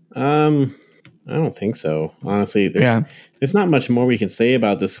 I don't think so. Honestly, there's not much more we can say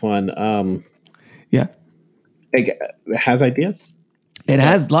about this one. It has ideas. It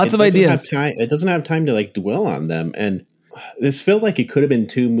has lots of ideas. It doesn't have time to dwell on them, and this felt like it could have been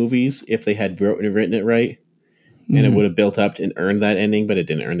 2 movies if they had written it right, and it would have built up and earned that ending, but it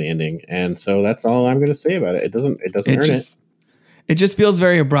didn't earn the ending, and so that's all I'm going to say about it. It doesn't earn it. It just feels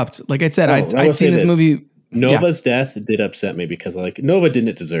very abrupt. Like I said, I'd seen this movie. Nova's death did upset me because Nova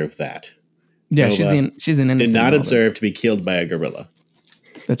didn't deserve that. Yeah, Nova she's an innocent. Did not deserve to be killed by a gorilla.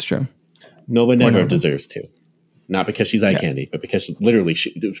 That's true. Nova never deserves to. Not because she's eye candy, but because literally,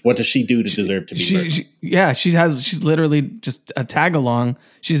 what does she do to deserve to be murdered? She's literally just a tag along.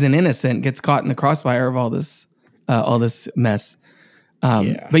 She's an innocent, gets caught in the crossfire of all this mess.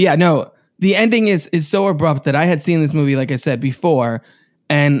 But yeah, no, the ending is so abrupt that I had seen this movie, like I said before,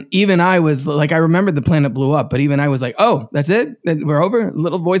 and even I was like, I remembered the planet blew up, but even I was like, oh, that's it? We're over? A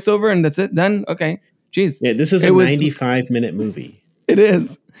little voiceover and that's it? Done? Okay. Jeez. Yeah, this is a 95-minute movie. It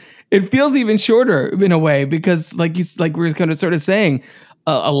is. It feels even shorter in a way because, like we were kind of sort of saying,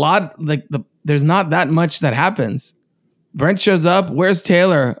 a lot there's not that much that happens. Brent shows up. Where's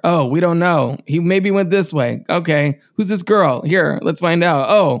Taylor? Oh, we don't know. He maybe went this way. Okay, who's this girl? Here, let's find out.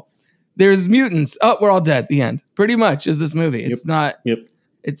 Oh, there's mutants. Oh, we're all dead. The end. Pretty much is this movie. It's not. Yep.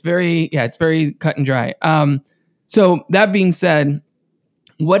 It's very cut and dry. So that being said,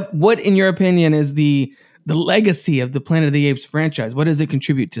 what in your opinion is the legacy of the Planet of the Apes franchise? What does it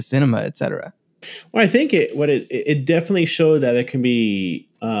contribute to cinema, et cetera? Well, I think it definitely showed that it can be,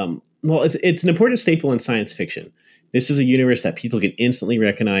 it's an important staple in science fiction. This is a universe that people can instantly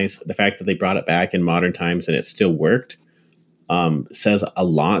recognize. The fact that they brought it back in modern times and it still worked says a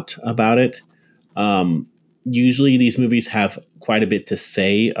lot about it. Usually these movies have quite a bit to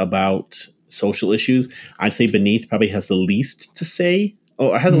say about social issues. I'd say Beneath probably has the least to say.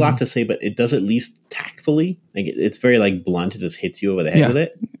 Oh, it has a lot to say, but it does it least tactfully. Like it's very blunt. It just hits you over the head with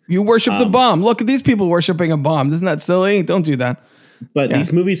it. You worship the bomb. Look at these people worshiping a bomb. Isn't that silly? Don't do that. But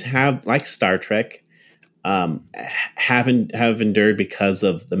these movies have, like Star Trek, have endured because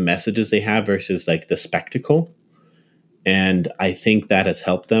of the messages they have versus the spectacle. And I think that has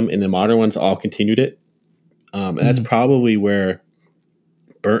helped them. And the modern ones all continued it. And that's probably where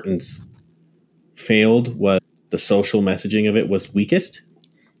Burton's failed, was the social messaging of it was weakest.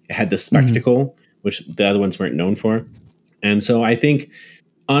 It had the spectacle, which the other ones weren't known for. And so I think,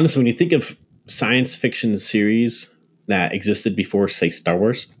 honestly, when you think of science fiction series that existed before, say, Star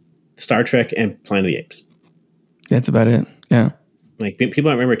Wars, Star Trek, and Planet of the Apes. That's about it. Yeah. People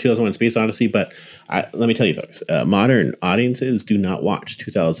don't remember 2001 Space Odyssey, but let me tell you, folks, modern audiences do not watch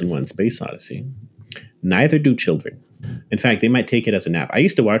 2001 Space Odyssey. Neither do children. In fact, they might take it as a nap. I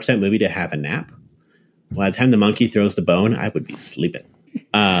used to watch that movie to have a nap. By the time the monkey throws the bone, I would be sleeping.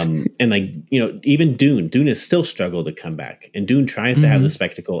 And even Dune has still struggled to come back. And Dune tries to have the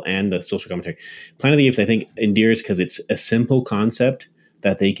spectacle and the social commentary. Planet of the Apes, I think, endears because it's a simple concept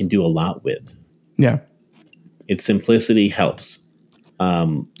that they can do a lot with. Yeah. Its simplicity helps.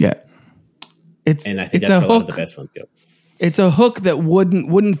 And I think that's where a lot of the best ones go. It's a hook that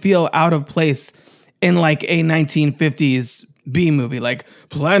wouldn't feel out of place in a 1950s B movie, like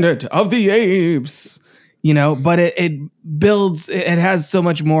Planet of the Apes, but it builds, it has so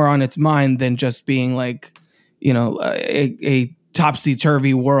much more on its mind than just being a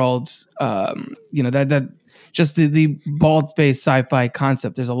topsy-turvy world. That just the bald-faced sci-fi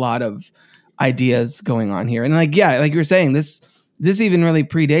concept. There's a lot of ideas going on here. And like you were saying, this even really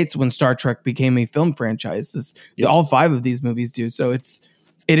predates when Star Trek became a film franchise. All 5 of these movies do. So it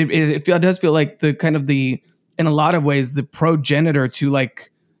does feel like in a lot of ways, the progenitor to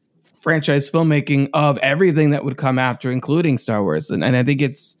franchise filmmaking of everything that would come after, including Star Wars. And I think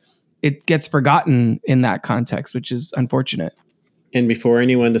it gets forgotten in that context, which is unfortunate. And before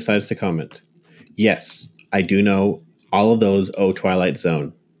anyone decides to comment, yes, I do know all of those Twilight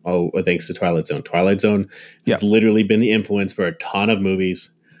Zone. Thanks to Twilight Zone. Twilight Zone has literally been the influence for a ton of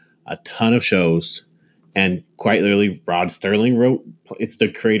movies, a ton of shows, and quite literally, Rod Serling it's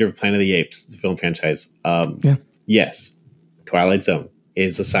the creator of Planet of the Apes, the film franchise. Yes, Twilight Zone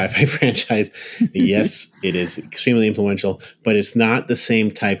is a sci-fi franchise. Yes, it is extremely influential, but it's not the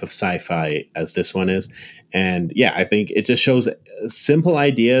same type of sci-fi as this one is. And I think it just shows simple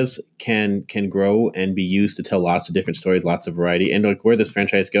ideas can grow and be used to tell lots of different stories, lots of variety. And where this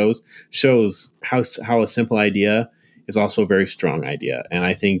franchise goes shows how a simple idea is also a very strong idea. And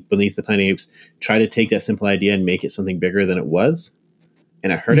I think Beneath the Planet of the Apes tried to take that simple idea and make it something bigger than it was.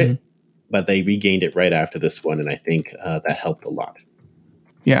 And it hurt it, but they regained it right after this one. And I think that helped a lot.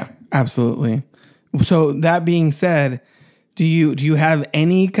 Yeah, absolutely. So that being said, do you have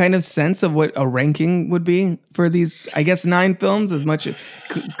any kind of sense of what a ranking would be for these, 9 films? As much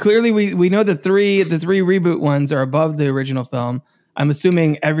clearly we know the three reboot ones are above the original film. I'm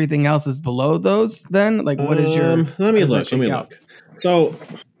assuming everything else is below those then? Like what is your let me look. So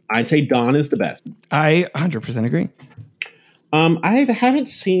I'd say Dawn is the best. I 100% agree. I haven't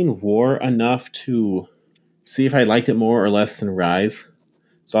seen War enough to see if I liked it more or less than Rise.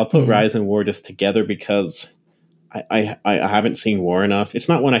 So I'll put Rise and War just together because I haven't seen War enough. It's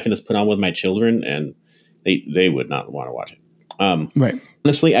not one I can just put on with my children, and they would not want to watch it. Right.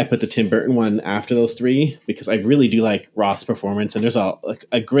 Honestly, I put the Tim Burton one after those three because I really do like Roth's performance, and there's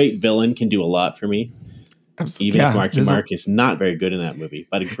a great villain can do a lot for me. Even if Marky Mark is not very good in that movie,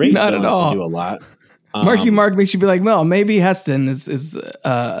 but a great villain can do a lot. Marky Mark makes you be like, well, maybe Heston is is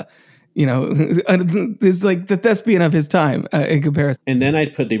like the thespian of his time in comparison. And then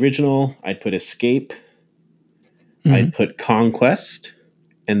I'd put the original. I'd put Escape. I'd put Conquest,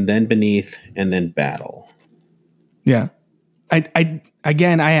 and then Beneath, and then Battle. Yeah. I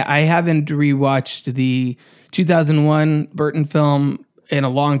haven't rewatched the 2001 Burton film in a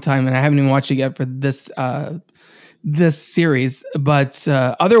long time, and I haven't even watched it yet for this series. But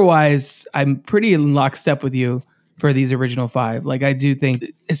otherwise, I'm pretty in lockstep with you for these original five. Like I do think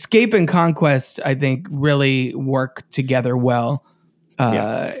Escape and Conquest, I think, really work together well.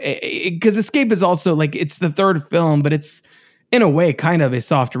 Because Escape is also like it's the third film, but it's in a way kind of a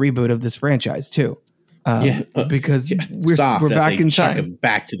soft reboot of this franchise too. Because we're back in time.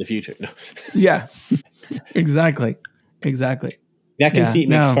 Back to the Future. No. Yeah, exactly. That conceit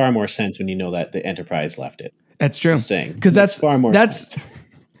makes far more sense when you know that the Enterprise left it. That's true. Because that's far more. That's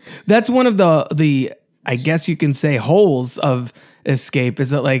one of the I guess you can say holes of Escape is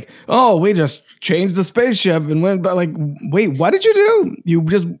that like, oh, we just changed the spaceship and went, but like, wait, what did you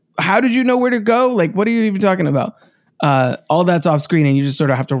do? How did you know where to go? Like, what are you even talking about? All that's off screen, and you just sort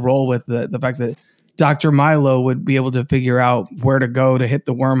of have to roll with the fact that Dr. Milo would be able to figure out where to go to hit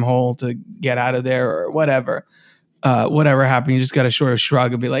the wormhole to get out of there or whatever. Whatever happened, you just got to sort of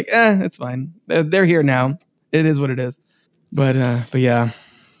shrug and be like, it's fine. They're here now. It is what it is. But yeah.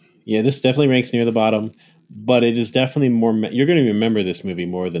 Yeah, this definitely ranks near the bottom, but it is definitely more. You're going to remember this movie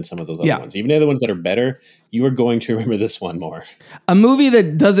more than some of those other ones. Even the other ones that are better, you are going to remember this one more. A movie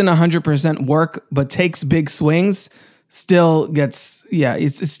that doesn't 100% work, but takes big swings still gets,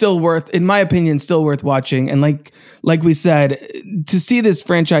 it's still worth, in my opinion, still worth watching. And like we said, to see this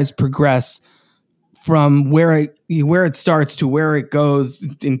franchise progress from where it starts to where it goes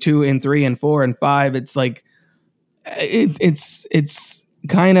in 2 and 3 and 4 and 5, it's like, it's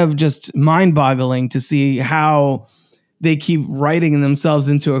kind of just mind-boggling to see how they keep writing themselves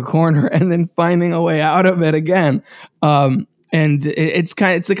into a corner and then finding a way out of it again. And it's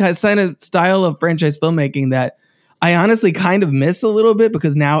the kind of style of franchise filmmaking that I honestly kind of miss a little bit,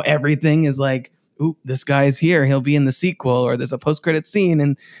 because now everything is like, ooh, this guy's here, he'll be in the sequel, or there's a post-credit scene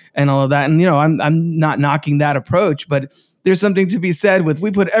and all of that. And I'm not knocking that approach, but there's something to be said with,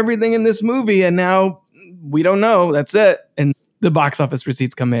 we put everything in this movie and now we don't know, that's it. And the box office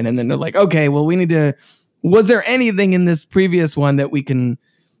receipts come in, and then they're like, okay, well, we need to, was there anything in this previous one that we can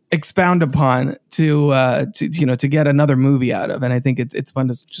expound upon to get another movie out of? And I think it's fun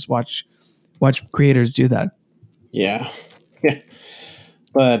to just watch creators do that. Yeah.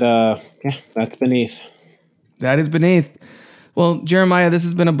 But that's Beneath. That is Beneath. Well, Jeremiah, this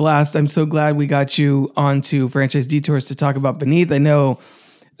has been a blast. I'm so glad we got you onto Franchise Detours to talk about Beneath. I know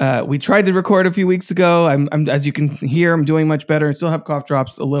we tried to record a few weeks ago. I'm as you can hear, I'm doing much better. I still have cough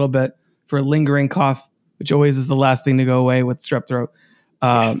drops a little bit for a lingering cough, which always is the last thing to go away with strep throat.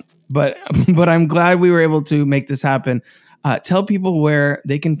 But I'm glad we were able to make this happen. Tell people where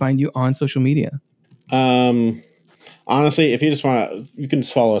they can find you on social media. Honestly, if you just want to, you can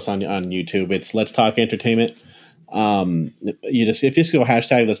just follow us on YouTube. It's Let's Talk Entertainment. If you just go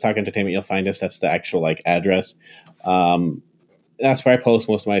hashtag Let's Talk Entertainment, you'll find us. That's the actual address. That's where I post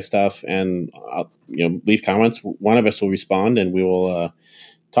most of my stuff, and leave comments. One of us will respond, and we will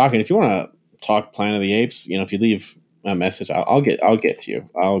talk. And if you want to talk Planet of the Apes, if you leave a message, I'll get to you.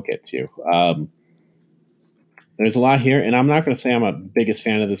 I'll get to you. There's a lot here, and I'm not going to say I'm a biggest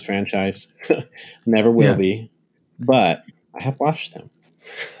fan of this franchise. Never will be, but I have watched them.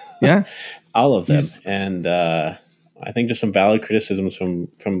 Yeah, all of them, and I think just some valid criticisms from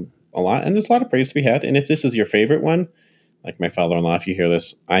a lot, and there's a lot of praise to be had. And if this is your favorite one, like my father-in-law, if you hear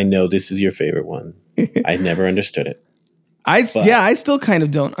this, I know this is your favorite one. I never understood it. I still kind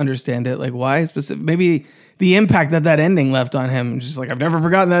of don't understand it. Like, why specific? Maybe the impact that ending left on him. Just like, I've never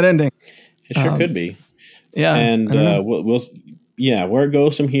forgotten that ending. It sure could be. Yeah, and we'll where it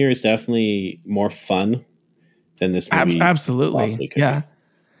goes from here is definitely more fun than this movie. Absolutely, yeah.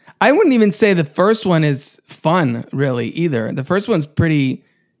 I wouldn't even say the first one is fun, really, either. The first one's pretty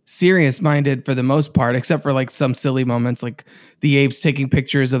serious-minded for the most part, except for like some silly moments, like the apes taking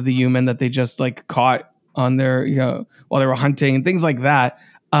pictures of the human that they just like caught on their, while they were hunting and things like that.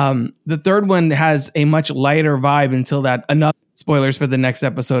 The third one has a much lighter vibe until that, another spoilers for the next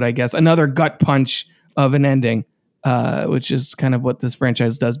episode, I guess, another gut punch of an ending, which is kind of what this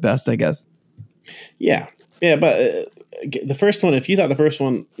franchise does best, I guess. Yeah, but the first one, if you thought the first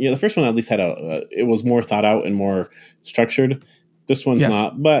one at least had it was more thought out and more structured. This one's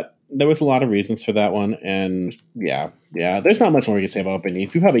not, but there was a lot of reasons for that one, and yeah, there's not much more we can say about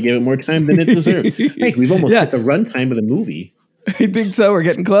Beneath. We probably gave it more time than it deserved. Hey, we've almost hit the runtime of the movie. I think so. We're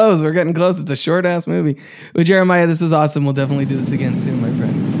getting close. It's a short ass movie. But Jeremiah, this was awesome. We'll definitely do this again soon, my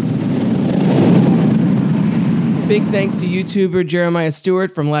friend. Big thanks to YouTuber Jeremiah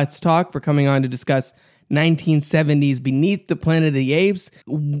Stewart from Let's Talk for coming on to discuss 1970s Beneath the Planet of the Apes,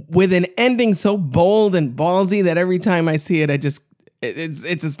 with an ending so bold and ballsy that every time I see it,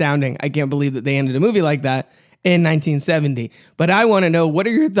 it's astounding. I can't believe that they ended a movie like that in 1970. But I want to know, what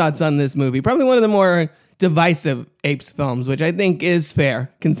are your thoughts on this movie? Probably one of the more divisive Apes films, which I think is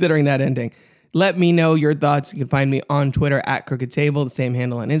fair considering that ending. Let me know your thoughts. You can find me on Twitter at Crooked Table, the same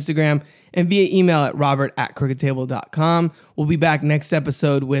handle on Instagram, and via email at robert@crookedtable.com. We'll be back next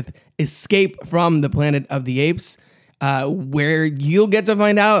episode with Escape from the Planet of the Apes, where you'll get to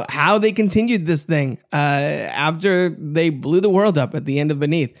find out how they continued this thing after they blew the world up at the end of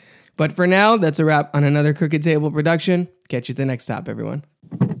Beneath. But for now, that's a wrap on another Crooked Table production. Catch you at the next stop, everyone.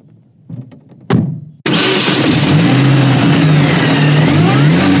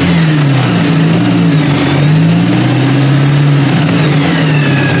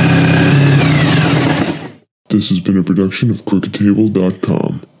 This has been a production of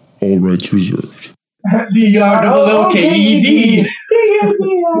CrookedTable.com. All rights reserved. CROOKED.